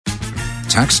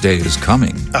Tax day is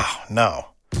coming. Oh, no.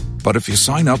 But if you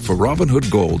sign up for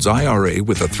Robinhood Gold's IRA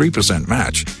with a 3%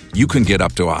 match, you can get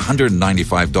up to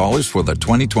 $195 for the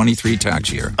 2023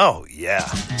 tax year. Oh, yeah.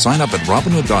 Sign up at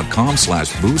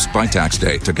Robinhood.com/boost by tax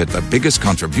day to get the biggest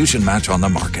contribution match on the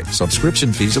market.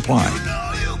 Subscription fees apply.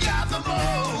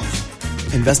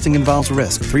 Investing involves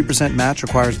risk. 3% match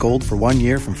requires gold for 1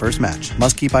 year from first match.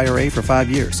 Must keep IRA for 5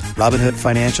 years. Robinhood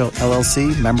Financial,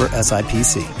 LLC, member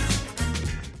SIPC.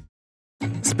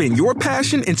 Spin your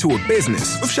passion into a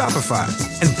business with Shopify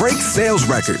and break sales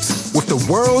records with the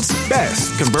world's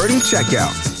best converting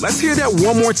checkout. Let's hear that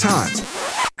one more time.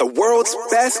 The world's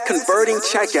best converting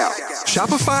checkout.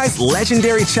 Shopify's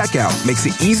legendary checkout makes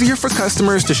it easier for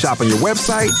customers to shop on your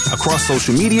website, across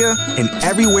social media, and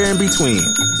everywhere in between.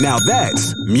 Now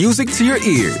that's music to your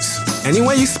ears. Any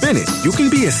way you spin it, you can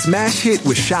be a smash hit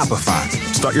with Shopify.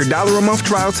 Start your $1 a month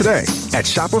trial today at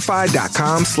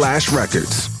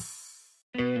shopify.com/records.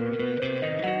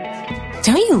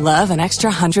 Don't you love an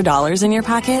extra $100 in your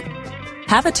pocket?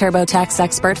 Have a TurboTax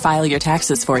expert file your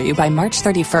taxes for you by March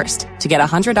 31st to get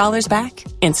 $100 back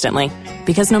instantly.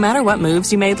 Because no matter what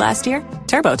moves you made last year,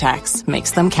 TurboTax makes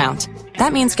them count.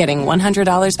 That means getting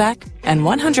 $100 back and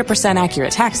 100%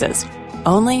 accurate taxes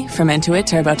only from Intuit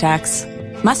TurboTax.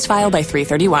 Must file by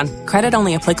 3/31. Credit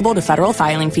only applicable to federal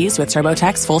filing fees with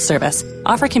TurboTax full service.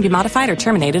 Offer can be modified or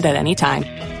terminated at any time.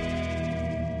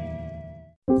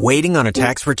 Waiting on a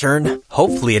tax return?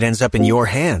 Hopefully it ends up in your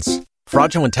hands.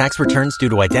 Fraudulent tax returns due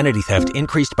to identity theft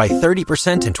increased by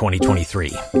 30% in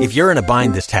 2023. If you're in a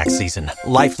bind this tax season,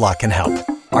 LifeLock can help.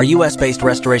 Our U.S.-based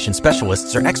restoration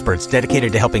specialists are experts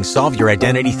dedicated to helping solve your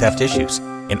identity theft issues.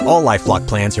 And all LifeLock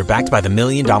plans are backed by the $1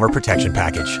 Million Protection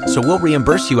Package. So we'll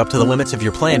reimburse you up to the limits of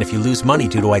your plan if you lose money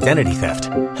due to identity theft.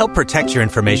 Help protect your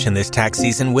information this tax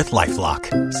season with LifeLock.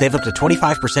 Save up to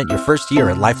 25% your first year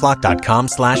at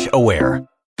LifeLock.com/aware.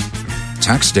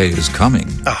 Tax day is coming.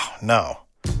 Oh, no.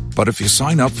 But if you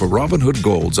sign up for Robinhood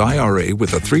Gold's IRA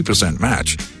with a 3%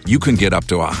 match, you can get up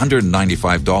to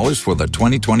 $195 for the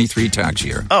 2023 tax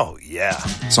year. Oh, yeah.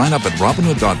 Sign up at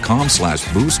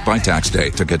Robinhood.com/boost by tax day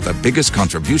to get the biggest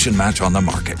contribution match on the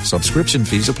market. Subscription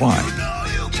fees apply.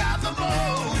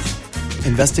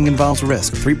 Investing involves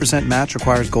risk. 3% match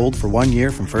requires gold for 1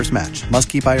 year from first match. Must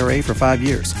keep IRA for 5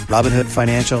 years. Robinhood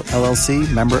Financial, LLC,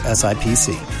 member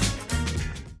SIPC.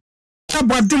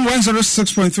 Adom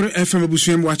 106.3 FM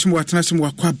Busuem watching watnasem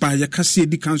wakwa ba yakase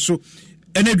edi kanso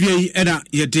enadua yi era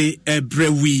yede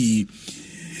ebrewi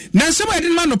na nsem edi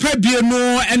ma no pa bie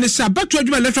no ene sa batu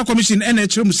adwuma electoral commission ene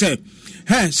kirem se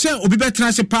se obi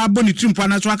betena se pa boni trimpo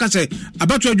na so aka se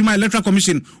abatu adwuma electoral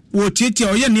commission wo tietie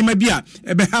oye nima bi a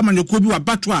ebe ha manyoko bi wa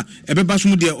batu a ebe baso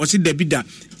mu de o se dabida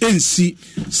ensi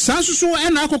sansuso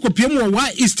ena akokopie mu wa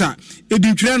Easter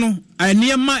edintwere no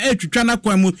aniema etwitwa na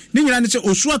kwa mu ni nyina ne se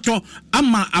osuoto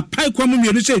ama apai kwa mu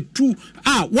mienu se tu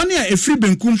woni a efri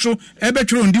benkum so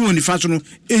ebetwere ndi woni fa so no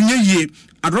enye yie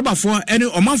adrobafo ene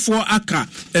omanfo aka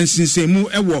ensinsemu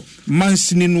ewo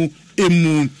mansini no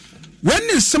emu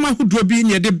woni sama hodo bi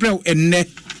ne de brew enne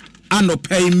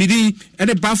anopai miri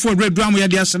ene bafo redu am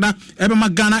yade asena ebe ma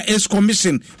Ghana Ace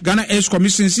Commission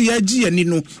si yaji ani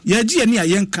no yaji ani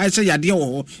ayen kai se yade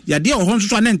wo ho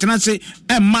nso na ntena se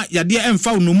emma yade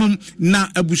emfa onumum na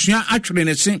abusua atwere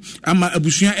ne se ama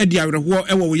abusua edi awerho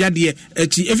ewo yade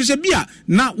achi efise bia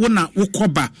na wona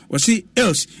wokoba osi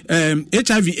else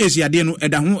HIV AIDS yade no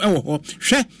eda ho ewo ho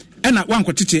hwe ena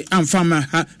wankotete amfama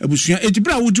ha abusua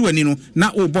ejibra wuju ani no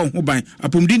na obon ho ban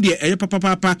apomdin de eye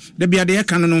papa da bia de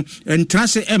yeka no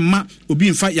ntrase emma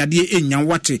obi mfa yade enyan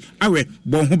wate awe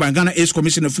bon ho ban Ghana Ace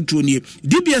Commission futuo nie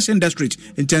DBS Industry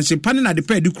intensive panel na de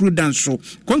pa de kru dan so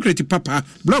concrete papa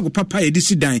blog papa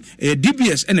edisi dan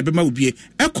DBS ene bema obie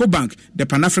EcoBank the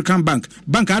Pan African Bank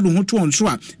ado ho to onso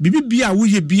a bibibia wo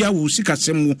ye bia wo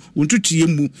sikasem wo ntutie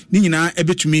mu ni nyina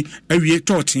ebetumi awie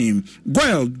totem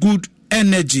Goil Good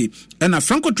Energy and a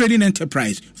Franco Trading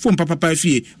Enterprise from Papa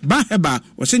Fie Baheba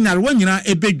or Senyar Wanyina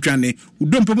Ebedwane who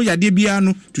don't promote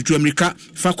Yadebiano to America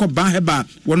Fako Baheba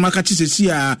one market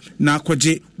sia na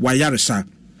kwaje wayaresa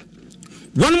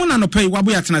one month no pay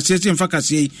wabu yatna sese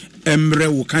mfakase emre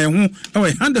wo kan ho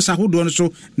e handa sa hodo no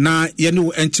so na ye ne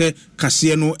wo enche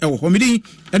kase no e wo homidi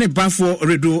ene bafo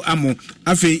redo amo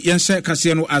afi yense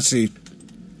kase no ase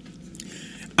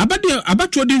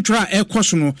abatuo din tra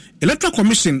ekoso no electoral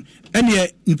commission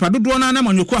ene nipadodo na na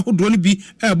manyoko ahodo no bi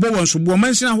ebo wonso bo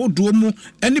mansin ahodo mu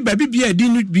ene ba bibia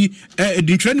edin no bi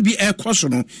edin tra no bi ekoso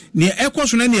no ne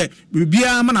ekoso no ne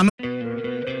bibia ma na.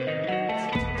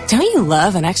 Don't you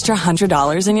love an extra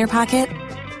 $100 in your pocket?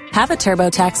 Have a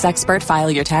TurboTax expert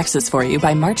file your taxes for you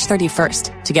by March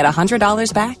 31st to get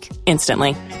 $100 back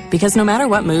instantly. Because no matter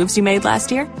what moves you made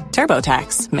last year,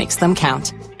 TurboTax makes them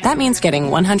count. That means getting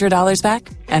 $100 back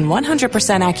and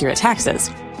 100% accurate taxes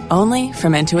only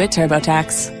from Intuit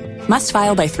TurboTax. Must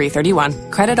file by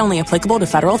 3/31. Credit only applicable to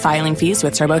federal filing fees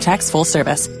with TurboTax full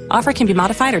service. Offer can be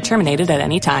modified or terminated at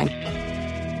any time.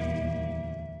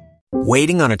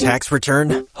 Waiting on a tax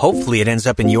return? Hopefully it ends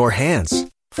up in your hands.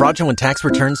 Fraudulent tax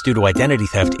returns due to identity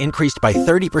theft increased by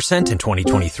 30% in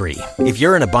 2023. If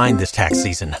you're in a bind this tax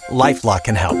season, LifeLock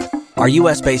can help. Our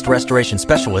U.S.-based restoration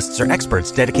specialists are experts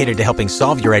dedicated to helping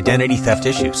solve your identity theft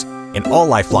issues. And all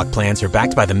LifeLock plans are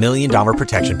backed by the $1 Million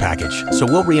Protection Package. So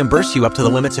we'll reimburse you up to the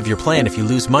limits of your plan if you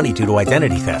lose money due to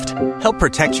identity theft. Help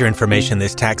protect your information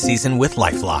this tax season with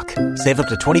LifeLock. Save up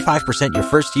to 25% your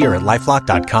first year at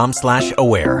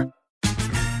LifeLock.com/aware.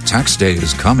 Tax day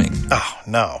is coming. Oh,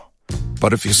 no.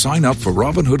 But if you sign up for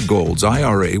Robinhood Gold's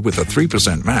IRA with a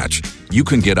 3% match, you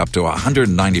can get up to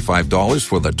 $195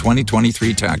 for the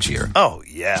 2023 tax year. Oh,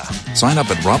 yeah. Sign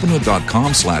up at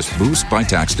Robinhood.com/boost by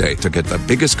tax day to get the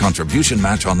biggest contribution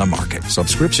match on the market.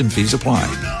 Subscription fees apply.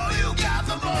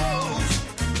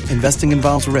 Investing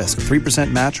involves risk.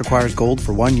 3% match requires gold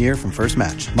for 1 year from first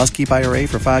match. Must keep IRA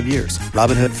for 5 years.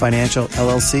 Robinhood Financial,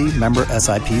 LLC, member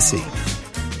SIPC.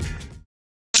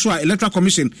 Electoral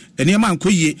Commission enema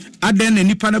ankoye aden na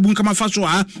nipa na bunkama fa so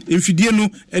a mfidie no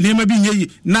enema bi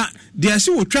nyeyi na de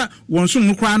ase wotwa wonso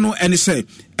nkra no ene se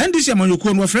NDC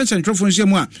amanyoko no friends and trofo nsia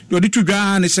mu a de odi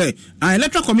tudwa ne se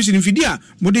Electoral Commission mfidie a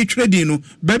mode twredin no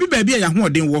baabi a ya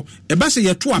hoɔden wo eba se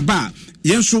ye to aba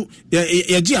yenso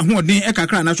ye gi ahoɔden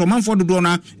kakra na so manfo dodo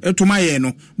na etoma ye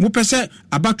no mo pese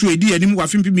abato edi anim wa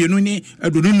fimpiemienu ni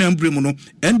adonu na mbremu no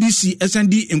NDC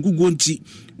SND engugo nti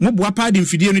mo boa pa de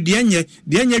mfidie no de enye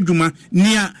adwuma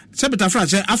nia sebeta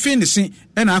frase afi ne se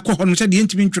na akɔ hɔ no se de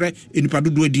ntimi ntwere enipa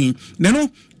dodo adin ne no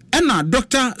ena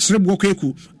Dr. Srebwo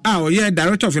Kweku a oyɛ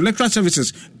Director of Electoral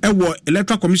Services ɛwɔ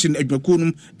Electoral Commission adwumakuo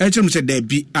no ɛkyerɛ mu sɛ da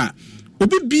bi a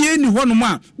obi bie ni hɔ no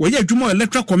ma wɔyɛ adwuma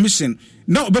Electoral Commission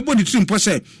na obɛbɔ ne tirim pɔ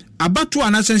sɛ abato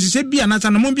anansensese bi anasa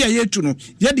no mo bi a yetu no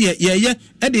yɛde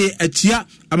ɛde atia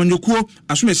amanyokuo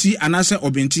asomasi anasa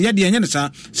obenti yɛde yenye ne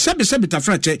sa sebe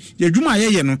tafrache yadwuma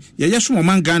yɛyɛ no yɛyɛ som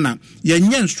man Ghana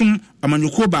yɛnyɛ nsom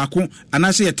amanyokuo baako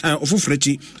anasa yɛta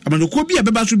ofofrachi amanyokuo bi a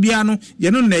beba so bia no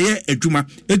yɛno na yɛ adwuma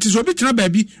enti so obi tena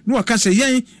baabi no waka sɛ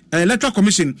yɛn Electoral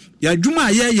Commission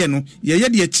yadwuma yɛyɛ no yɛyɛ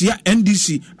de atia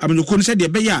NDC amanyokuo no sɛ de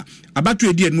bɛyɛ a abato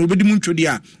edi no obedi mu ntwodi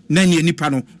a na ne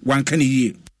nipa no wanka ne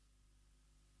yie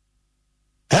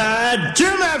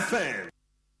Jim FM.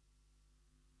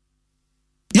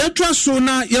 Yɛtwa so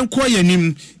na yɛnkɔ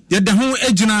yɛnim yɛda ho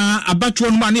agina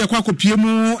abatoɔ no ma ne yɛkɔ akɔpie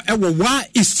mu ɛwɔ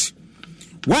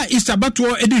Wa East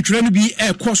abatoɔ edi twere no bi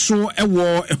ɛkɔ so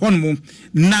ɛwɔ ɛhɔnom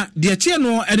na deɛ tie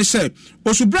no ɛde sɛ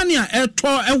osubrani a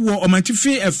ɛtɔ ɛwɔ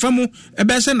ɔmantifi ɛfamu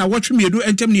ɛbɛsɛ na wɔtwe miedu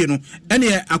ɛntɛm nie no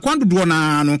ɛne akwandodoɔ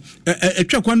na no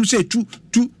ɛtwa kwan no sɛ tu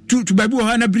baabi wɔ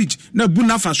ha na bridge na bu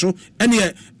nafa so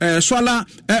ɛne soala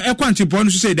ɛkwantepɔ no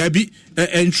so sɛ dabi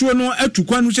nsuo no atu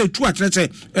kwan no sɛ tu atrɛsɛ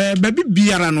baabi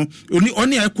biara no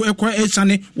ɔne ɛkɔ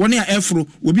ɛsane wɔne a ɛforo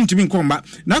obi ntimi nkɔmba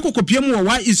na akɔkɔpie mu wɔ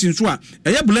Wa East nso a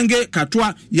ɛyɛ bulenge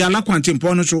katoa yala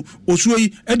kwantepɔ no so osuo yi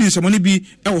ɛdi nsɛmɔne bi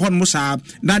ɛwɔ hɔ no saa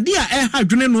na de a ɛha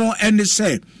dwene no ɛne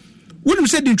sɛ wonim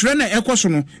sɛ di ntwere na ɛkɔ so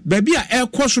no baabi a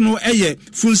ɛkɔ so no ɛyɛ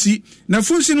funsi na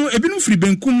funsi no ebinom firi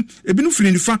benkum ebinom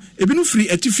firi nifa ebinom firi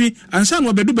atifi ansa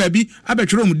no obedu baabi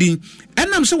abɛtwere mu din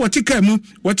ɛnam sɛ wɔte kaa mu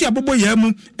wɔte abobɔ yaa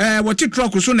mu wɔte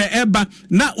truck so na ɛba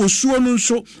na osuo no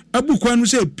nso abu kwan no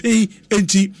sɛ pɛn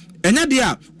enti ɛnya de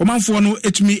a ɔmanfoɔ no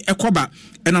etumi ɛkɔba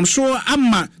ɛnam so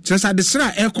ama kyerɛsɛ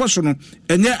adesra ɛkɔ so no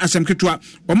ɛnyɛ asɛm ketewa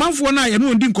ɔmanfoɔ no a yɛne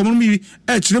wɔn di nkɔmmɔ mi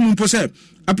ɛkyerɛ mu mpo sɛ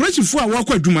aprɛsifoɔ a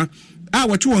wɔkɔ adwuma a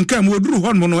wɔte wɔn kaa mu oduru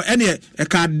hɔ no ɛne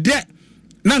ɛka dɛ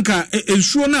nanka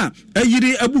ensuo na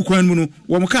ayiri abu kwan mu no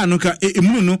wɔn kaa no ka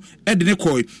emunu no ɛde ne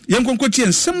kɔɔ yɛn konkotie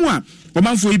nsɛm a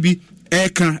ɔmanfoɔ yi bi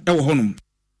ɛka ɛwɔ hɔ no.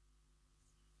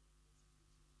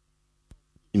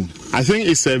 I think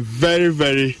it's a very,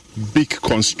 very big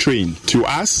constraint to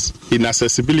us in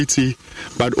accessibility,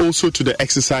 but also to the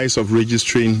exercise of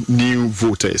registering new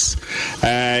voters.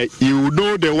 You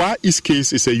know, the Wa East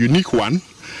case is a unique one.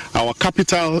 Our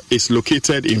capital is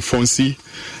located in Fonsi,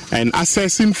 and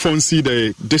accessing Fonsi,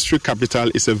 the district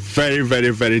capital, is a very,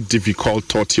 very, very difficult,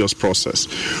 tortuous process.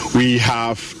 We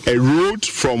have a road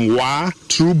from Wa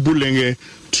through Bulenge,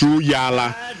 through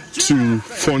Yala to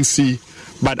Fonsi.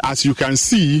 But as you can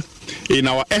see, in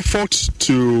our effort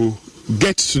to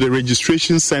get to the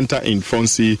registration center in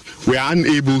Fonsi, we are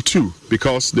unable to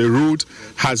because the road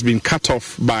has been cut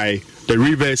off by the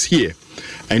rivers here.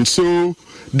 And so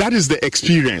that is the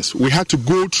experience. We had to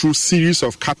go through series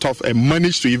of cutoff and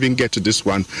manage to even get to this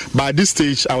one. But at this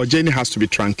stage, our journey has to be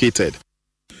truncated.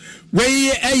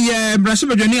 We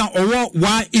Brazil or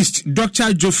Wa East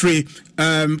Dr. Geoffrey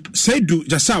Seidu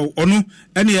Jasau ono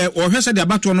ene o hwesa de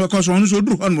abato no cause ono so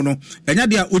duru hono no enya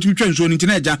de otimi nso ni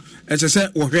tinaja esese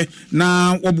wo hwe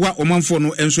na oboa omanfo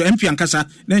no enso MP ankasa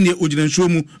na ne ogina nso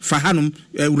mu fa hanom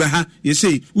uraha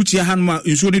yesei utia hanom a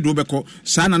nso ni do beko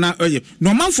sa na oye no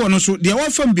omanfo no so de wo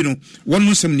fam bi no won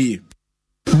nsem ni.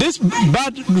 This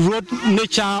bad road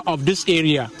nature of this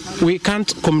area, we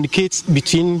can't communicate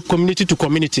between community to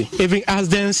community, even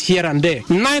accidents here and there.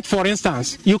 Night, for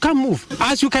instance, you can't move.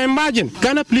 As you can imagine,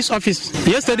 Ghana Police Office,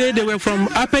 yesterday they were from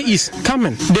Upper East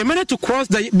coming. They managed to cross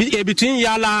between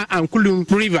Yala and Kulum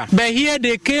River. But here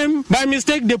they came, by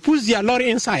mistake, they pushed their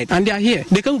lorry inside and they are here.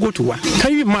 They can't go to work.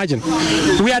 Can you imagine?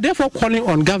 We are therefore calling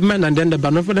on government and then the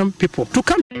benevolent people to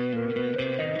come.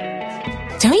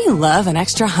 Don't you love an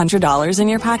extra $100 in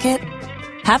your pocket?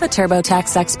 Have a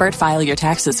TurboTax expert file your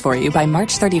taxes for you by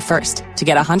March 31st to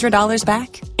get $100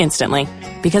 back instantly.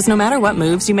 Because no matter what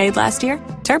moves you made last year,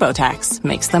 TurboTax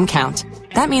makes them count.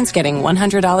 That means getting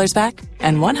 $100 back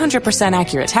and 100%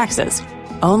 accurate taxes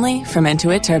only from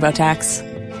Intuit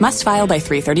TurboTax. Must file by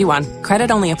 3/31. Credit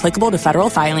only applicable to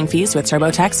federal filing fees with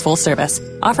TurboTax full service.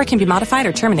 Offer can be modified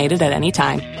or terminated at any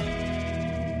time.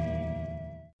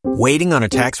 Waiting on a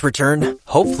tax return?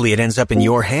 Hopefully it ends up in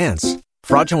your hands.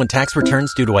 Fraudulent tax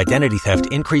returns due to identity theft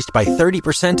increased by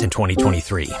 30% in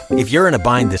 2023. If you're in a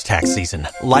bind this tax season,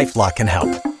 LifeLock can help.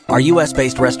 Our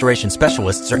U.S.-based restoration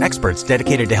specialists are experts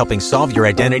dedicated to helping solve your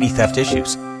identity theft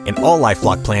issues. And all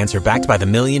LifeLock plans are backed by the $1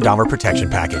 Million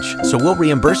Protection Package. So we'll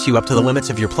reimburse you up to the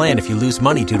limits of your plan if you lose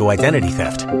money due to identity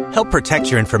theft. Help protect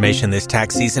your information this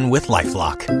tax season with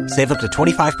LifeLock. Save up to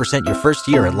 25% your first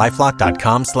year at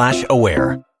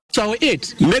LifeLock.com/aware. So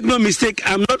make no mistake,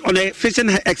 I'm not on a fishing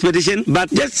expedition,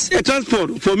 but just a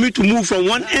transport for me to move from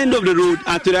one end of the road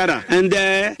to the other. And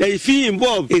the fee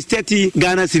involved is 30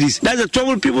 Ghana cedis. That's the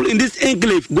trouble people in this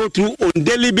enclave go through on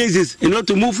daily basis in order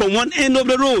to move from one end of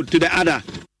the road to the other.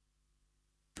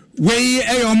 We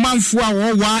a man for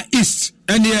our East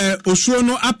and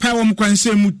Osono Apawam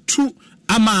Kwansem 2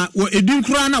 ama wo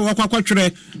edinkura na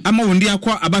wakwatwere ama wondi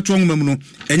akwa abato nwum no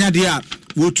enya de a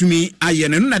wotumi aye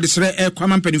ne no na de sere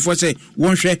kwama mpanifo se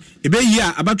wonhwe ebeyi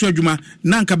a abato adwuma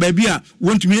na nka baabi a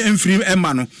wontumi emfiri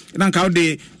ema no na nka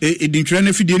wode edinkura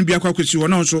na fidie no bi akwa kosi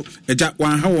wono so eja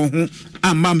wanha wo ho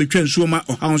amma metwa nsuo ma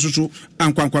oha nso so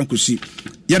ankwankwan kosi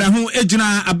yara ho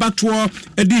ejina abato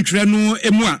edinkura no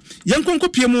emu a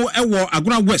yenkonkopie mu ewo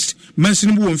Agona West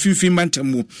mansini mu wonfimfin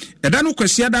mantamu eda no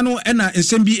kwasi ada no na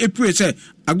nsem bi epue se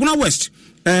Agona West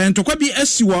ntokwa bi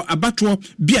esiwo abato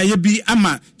bi aye bi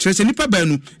ama kyerese nipa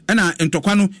baanu na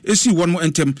ntokwa no esi won mo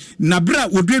entem na bra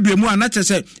woduedue mu ana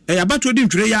kyerese abato di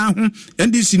ntwere ya ho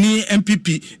NDC ni MPP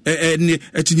ne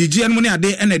atinyigi anu ne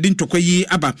ade na di ntokwa yi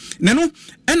aba ne no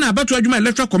na abato adwuma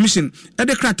electoral commission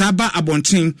de krata aba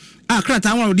abonten a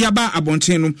krata won odi aba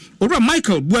abonten no owura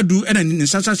Michael Buadu na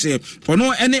nsasa se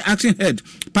ono any acting head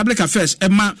public affairs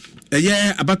ema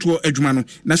abato adwuma no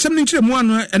na sem ni nkyere mu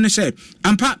anu ene se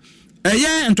ampa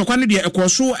ntokwa ne de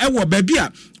ekoso ewo baabi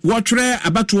a wotwere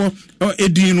abato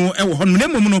edin no ewo hon na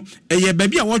mom no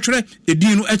baabi a wotwere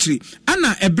edin no akiri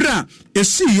ana ebra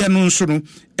esiye no nso no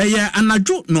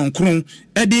anadwo nonkron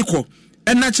ediko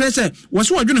na kyerese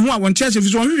wose wodwene ho a wonte ase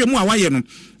fiso hwehwe mu a waye no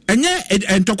enye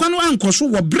ntokwa no ankoso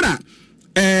wo bra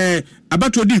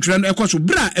abato di ntwere no ekoso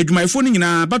bra adwumayefo no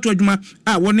nyina abato adwuma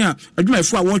a woni a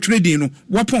adwumayefo a wotwere din no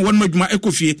wopon won adwuma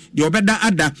ekofie de obeda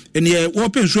ada ene wo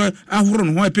penso ahoro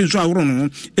no ho penso ahoro no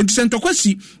enti se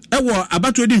ntokwasi ewo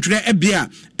abato di ntwere ebia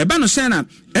eba no sena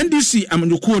NDC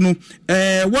amanyoko no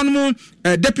won mu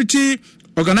deputy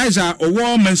organizer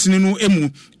owo mansini no emu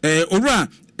owura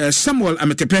Samuel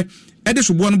Ametepe ede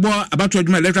so bo no bo abato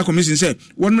adwuma electoral commission se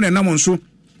won mu na namonso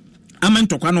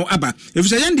amantokwa no aba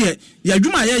efisa yende ya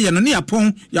adwuma ye no ne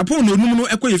yapon no onum no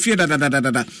ekoye fie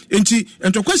dadadadada enti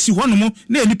entokwa si hono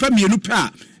na enipa mienu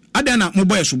pa adana mo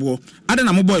boy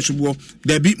sobo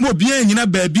da bi mo bia nyina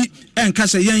baabi enka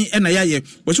se yen na yaye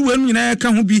wosi wenu nyina ka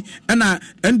ho bi na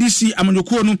NDC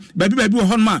amanyoko no baabi wo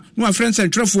hono ma no afren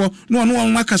sentrefo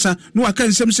no akasa no aka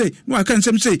nsem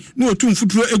sei no otum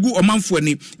futuro egu omanfo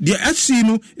ani de FC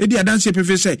no edi adanse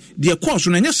pepe se de course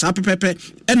no nya sa pepepe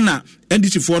na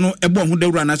NDC fo no ebo ho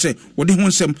dawura na se wode ho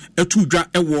nsem atu dwa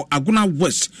ewo Agona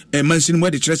West mansini mu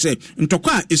de kyerɛ se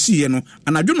ntokwa esiye no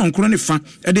anadwo no nkoro ne fa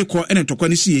de kɔ ene ntokwa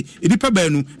ne sie edipa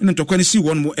baanu ene ntokwa ne si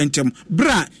won mo entem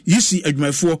bra yisi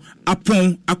adwumayefo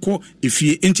apon akɔ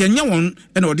efie enti anya won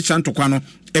ene wode kya ntokwa no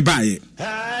ebaaye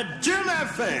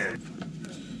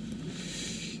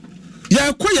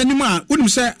ya kwa yanim a wonim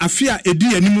sɛ afia edi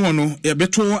yanim no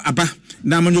yebeto aba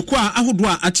na amanyoko a ahodo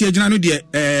a ate agina no de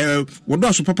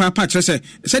wodo so papa kyerɛ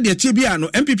sɛ de tie bia no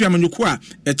MPP amanyoko a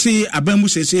ɛte aban mu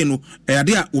sese no ade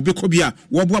a obekɔ bia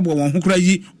wɔboaboa wɔn ho kura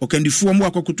yi ɔkandifoɔ mu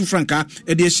akokotu franka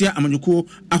de asia amanyoko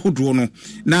ahodo no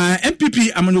na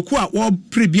MPP amanyoko a wɔ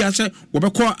prebia sɛ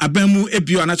wɔbɛkɔ aban mu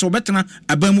ebio anasɛ wɔbɛtena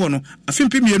aban mu no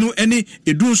afimpi mienu ɛne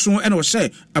edunso ɛna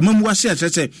wɔsɛ amamu ase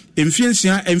akyerɛ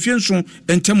sɛ emfienso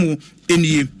entemu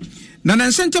enie na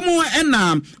nansentemu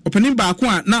ɛna opening baako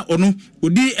a na ɔno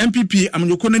odi MPP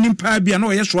amanyoko nanim paa bia na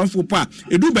ɔyɛ soafo pa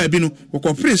edu baabi no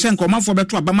wɔkɔpere sɛ nkɔmafo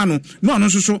bɛto abama no na ɔno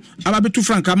nso so ababetu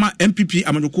franka ma MPP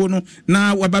amanyoko no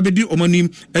na wababedi ɔmanim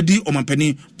adi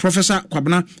ɔmampani Professor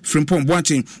Kwabena Frimpong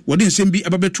Boateng wɔde nsɛm bi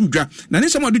ababetu dwa na ne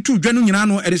nsɛm ɔde tu dwa no nyinaa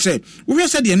no ɛde sɛ wohwɛ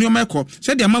sɛ de nneɛma ɛkɔ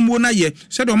sɛ de amamuo na yɛ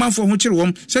sɛ de ɔmanfo ho kyere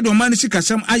wɔm sɛ de ɔman ne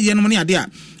sikasɛm ayɛ no ne ade a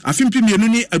afimpi mienu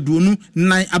ne aduonu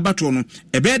nan abato no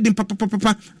ɛbɛyɛ din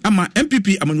papapapa ama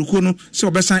MPP amanyoko no sɛ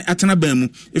ɔbɛsan atena ban mu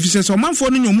efisɛ sɛ ɔmanfo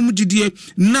no nyomum gidie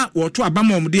na wɔto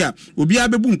abama ɔmde a obiara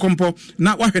bebu nkɔmpɔ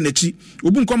na wahwɛ n'akyi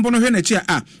obu nkɔmpɔ no hwɛ n'akyi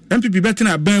a MPP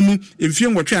bɛtena ban mu emfie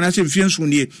nwɔtwe anasɛ emfie nso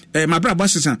nie mabrabɔ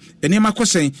sesa nneɛma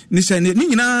kɔsɛn ne sɛ ne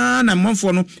nyinaa na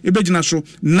ɔmanfo no ebegyina so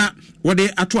na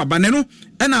wɔde ato abane no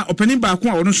ɛna ɔpanin baako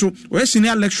a ɔno so ɔyɛ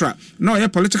senior lecturer na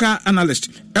ɔyɛ political analyst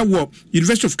ɛwɔ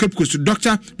University of Cape Coast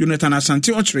Dr. Jonathan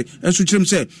Asante Ochre ɛso kyerɛm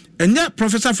sɛ ɛnyɛ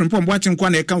Professor Frimpong Boateng kwa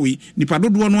na ɛka wei nipa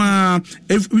dodoɔ no a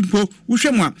epo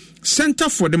wohwɛ mu a Center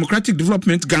for Democratic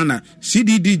Development Ghana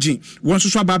CDDG wɔn nso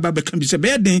so ababa bɛka bi sɛ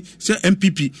bɛyɛ den sɛ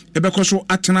MPP ɛbɛkɔ so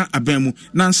atena aban mu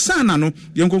na nsana no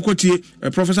yɛn konkotie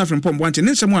Professor Frimpong Boateng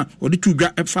ne nsɛm a ɔde tu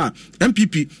dwa ɛfa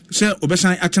MPP sɛ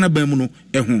ɔbɛsan atena aban mu no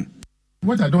ɛho.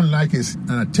 What I don't like is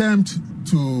an attempt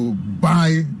to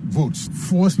buy votes,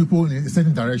 force people in a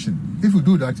certain direction. If you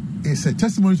do that, it's a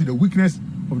testimony to the weakness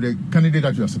of the candidate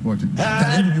that you are supporting.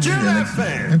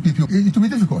 MPP, it will be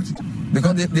difficult.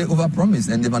 Because they overpromised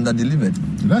and they've underdelivered.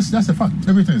 That's a fact.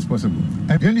 Everything is possible.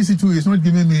 And the NDC too is not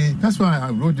giving me, that's why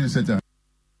I wrote this letter.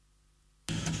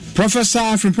 Professor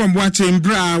Frimpong Boateng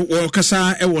bra or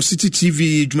kasa ewo City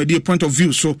TV dwumadi point of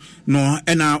view so no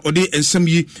ena ode ensem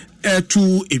yi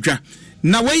to edwa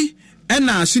na wei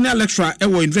ena senior lecturer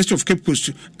ewo University of Cape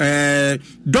Coast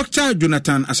Dr.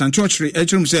 Jonathan Asante Ochre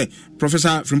echirum say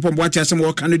Professor Frimpong Boateng asem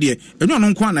wo kan de enyo no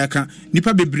nko na aka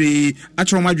nipa bebre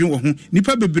akyerom adwen wo ho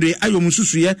nipa bebre ayom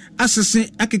susuye asese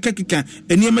akekakeka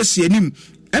eniema si anim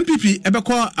MPP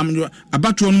ebekọ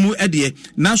abato no mu ede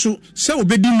na so se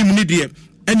obedi nim ne de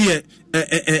any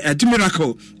a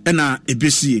miracle and a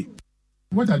BCA.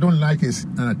 What I don't like is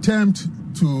an attempt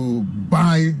to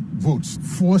buy votes,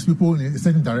 force people in a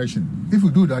certain direction. If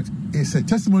you do that, it's a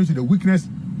testimony to the weakness.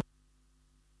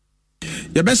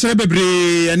 Your best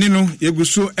bebre and no, you go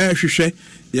so hwehwe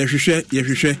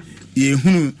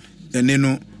yehunu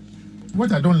eneno.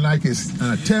 What I don't like is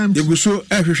an attempt. You go so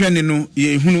hwehwe neno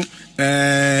yehunu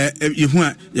yehu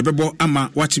a yebebo ama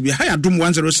wati bi ha Adom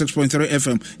 106.3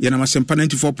 FM yana masempa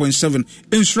 94.7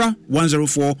 Insra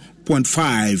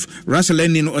 104.5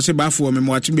 Raseleni no ose bafo me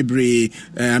wati bebre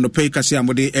anopai kase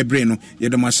amode ebre no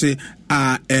yedamase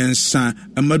a ensa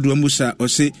amadu amusa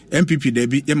ose MPP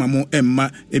debi yemamo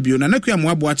emma ebio na nakua mo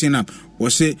aboate na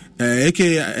ose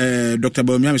Dr.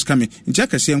 Bawumia miskame ntia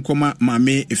kase enkoma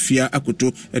maame efia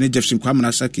akoto ene Jefferson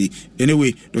Kwamana Saki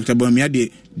anyway Dr. Bawumia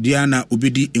de Diana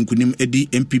obedi enkunim edi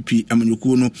MPP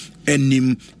amanyoko no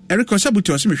enim Eric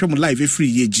Osabuti osimehwe mo live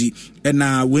free yeji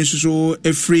na wensuso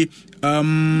free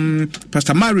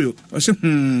Pastor Mario ose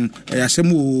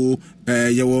yasemu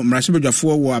yewo mrasebedwafo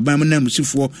wo aban na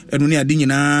musifo eno ne ade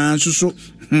nyina suso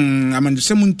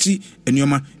amandesem nti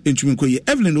enioma entumi nkoye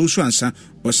Evelyn osu ansa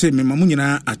ose memamu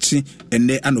nyina ate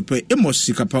enne anope emos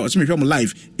sikapa osimehwe mo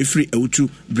live free awutu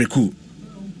breku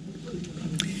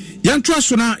yanto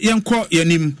aso na yenko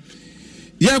yanim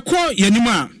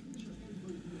a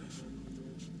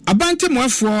abantemu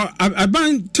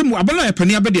abala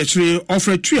yapani abede akire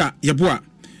ofra tua yeboa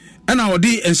ɛna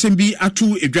ɔde nsɛm bi ato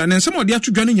edwane nsɛm ɔde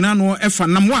ato dwane nyina no ɛfa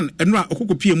nam 1 ɛno a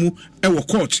okokopie mu ɛwɔ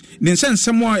court ne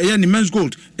nsɛm a ɛyɛ ne men's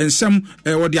gold nsɛm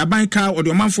ɔde aban ka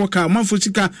ɔde ɔmanfo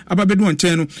sika ababedu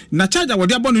ɔntɛn no na charge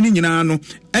ɔde abɔ no nyina no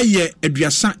ɛyɛ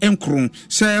aduasa enkron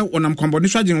sɛ ɔnam kwambɔne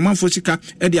so agye ɔmanfo sika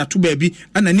ɛde ato baabi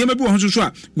ɛna nneɛma bi wɔ ho so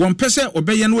a wɔn pɛ sɛ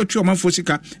ɔbɛyɛ no atu ɔmanfo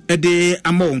sika ɛde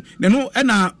amɔ ne no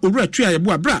ɛna owura tua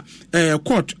yɛbo abra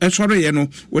court ɛsɔre no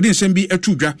wɔde nsɛm bi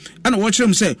atu dwa ɛna wɔkyerɛ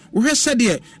mu sɛ wohwɛ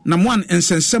sɛdeɛ nam 1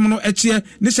 nsɛnsɛm no ɛteɛ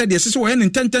ne sɛdeɛ sɛ wɔyɛ ne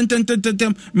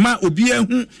ntɛntɛntɛntɛntɛm ma obia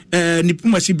hu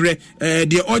nipuma sibre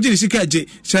de origin sika je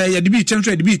say ya de bi chen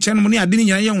so de bi chen mo ne ade ne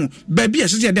nyina ye hu ba bi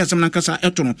ese de asem na nkasa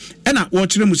eto no na wo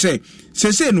kire mu say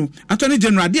sese no attorney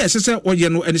general de sese oye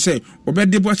no ene say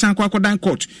obede bo san kwa kodan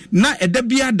court na eda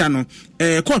bia da no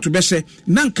court be se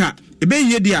nanka ebe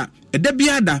ye dia eda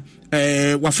bia da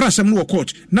wafra asem no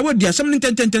court na wadi asem no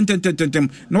tentem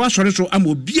na wa sori so am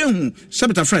obia hu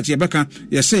sabita frat ye beka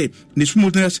ye say the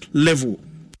smoothness level.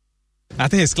 I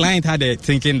think his client had a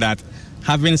thinking that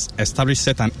having established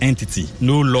certain entity,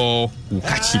 no law will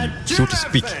catch him, so to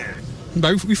speak.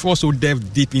 But we've also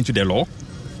delved deep into the law.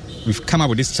 We've come up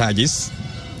with these charges.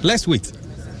 Let's wait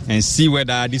and see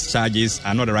whether these charges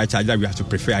are not the right charges that we have to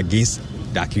prefer against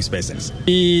the accused persons.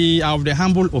 We are of the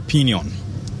humble opinion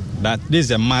that this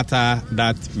is a matter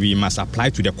that we must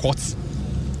apply to the courts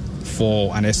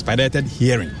for an expedited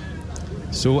hearing.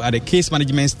 So at the case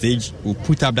management stage, we'll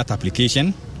put up that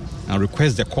application and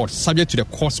request the court, subject to the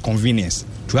court's convenience,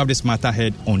 to have this matter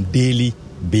heard on daily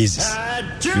basis.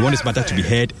 We want this matter to be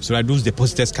heard so that those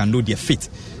depositors can know their fate,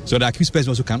 so the accused person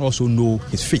also can also know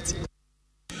his fate.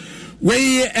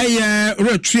 We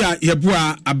retria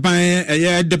yebua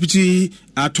aban deputy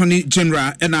attorney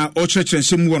general ena ochreche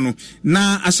nsemu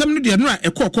na asem no de no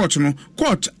court no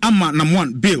court ama na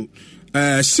one bill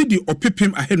city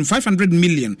opepem ahead 500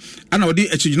 million ana odi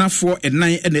echigina for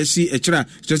enan NSC echira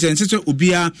sese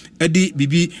obia edi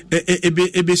bibi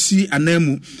ebesi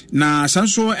anamu na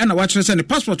sanso ena wa kire se ne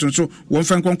passport nso won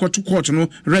fan konkoto court no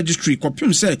registry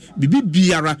kopim se bibi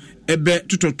biara ebe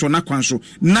tutoto na kwanso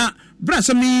na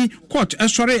brasami court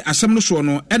esore asem no so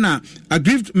no ena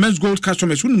aggrieved men's gold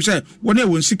customers wonum se wona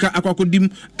won sika akwakodim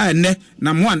ene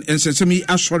na moan ensensemi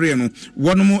asore no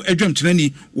wonom adwam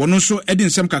tenani wono so edi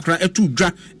nsem kakra etu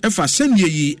dwa efa senie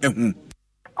yi ehu.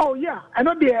 Oh yeah, I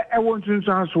know the won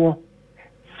tunsan so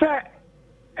se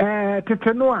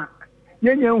teteno a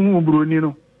yenye hu broni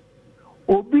no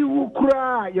obi wu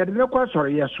kura ye de kwa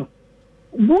sore yeso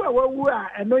bu a wawu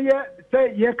a eno ye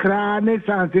say ye kra ne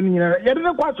sanse ni ye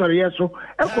de kwa sore yeso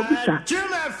e ko bisa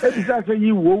e bisa say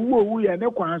yi wowu ye ne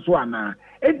kwa so ana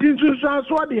enti tunsan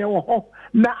so de wo ho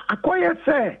na akoye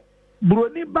say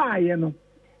broni ba ye no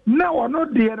na wono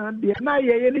de na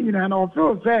ye ni nyina na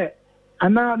ofo say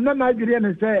ana na adwire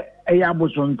ne say e ya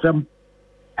bosontem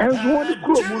enso woni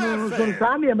kro mu no so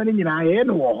sa na ye mani nyina ye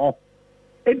no wo ho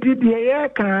enti de ye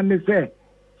kan ne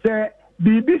say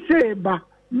bibi say ba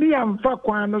mi amfa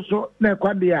kwan no so na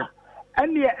kwade a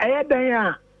ene eyedan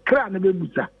a kra na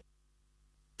bebusa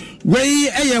wei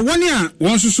woni a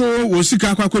won so wo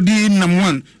sika akwakodi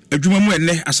nam1 adwuma mu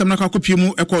enne asem na kwakopie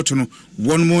mu ekoto no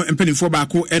won mu empanifo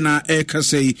baako ena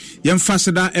ekasei yemfa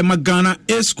seda emagana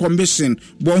Ace Commission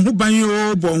bon ho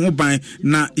ban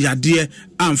na yade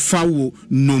amfa wo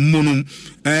no munum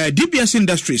DBS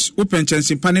Industries open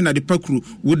chance pane na de pakru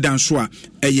wodan so a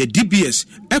DBS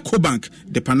Ecobank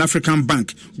the Pan African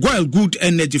Bank Goil Good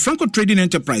Energy Franco Trading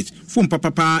Enterprise fum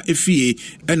papa efie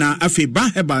ena afi ba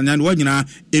heba nya no nyina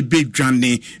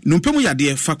ebedwane no mpemu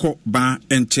yade fako ba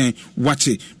enten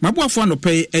wate mabuafo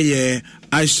anopɛ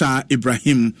Aisha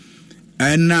Ibrahim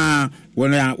na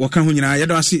wona waka ho nyina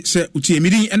yɛda wase sɛ utie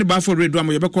midin ene ba for radio am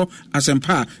yɛbɛkɔ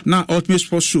asempa na ultimate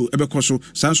sports show ɛbɛkɔ so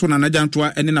sanso na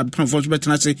najantoa ene na panfo so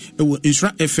bɛtena se ɛwɔ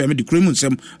Insura FM de kremu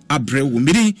nsɛm abrɛ wo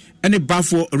midin ene ba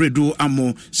for radio am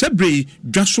sɛ brɛ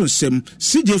dwaso nsɛm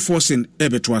CJ Forcing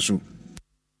ɛbɛtoa so.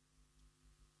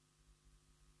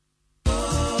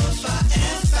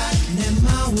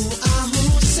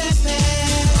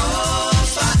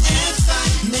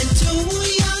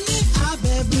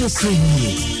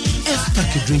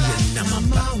 F-pack drink na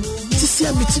mamba. Sisi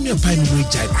a mitimi opai mi we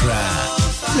jai kra.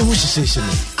 Me wo hihye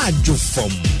no adwo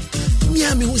fom.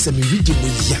 Miami wo se me ridi mo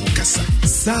yankasa.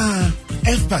 Sa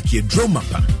F-pack ye draw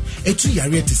mapa. Etu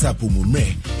yare te sa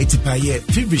pomumre, etipaye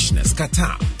feverishness,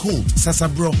 kata, cold,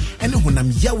 sasabro, ene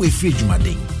honam yawe free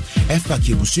jumaden. F-pack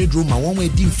ye bushe draw ma wonwe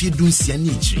di mfie dunsia ni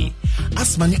ichiri.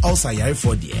 Asma ni also yare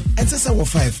for die. Ensesa wo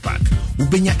 5-pack.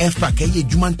 Ubenya F-pack ye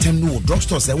juman tem no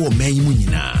drugstore se wo menyi mu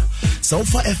nyina. Sa wo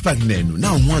fa F-pack nenu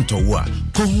na wanto wo a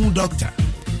ko hu doctor.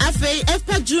 Afei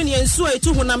F-pack junior nso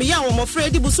etu honam yawo mo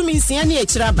fredi busumi nsia ni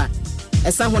echiraba.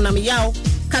 Esa honam yawo,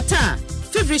 kata,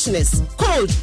 feverishness, cold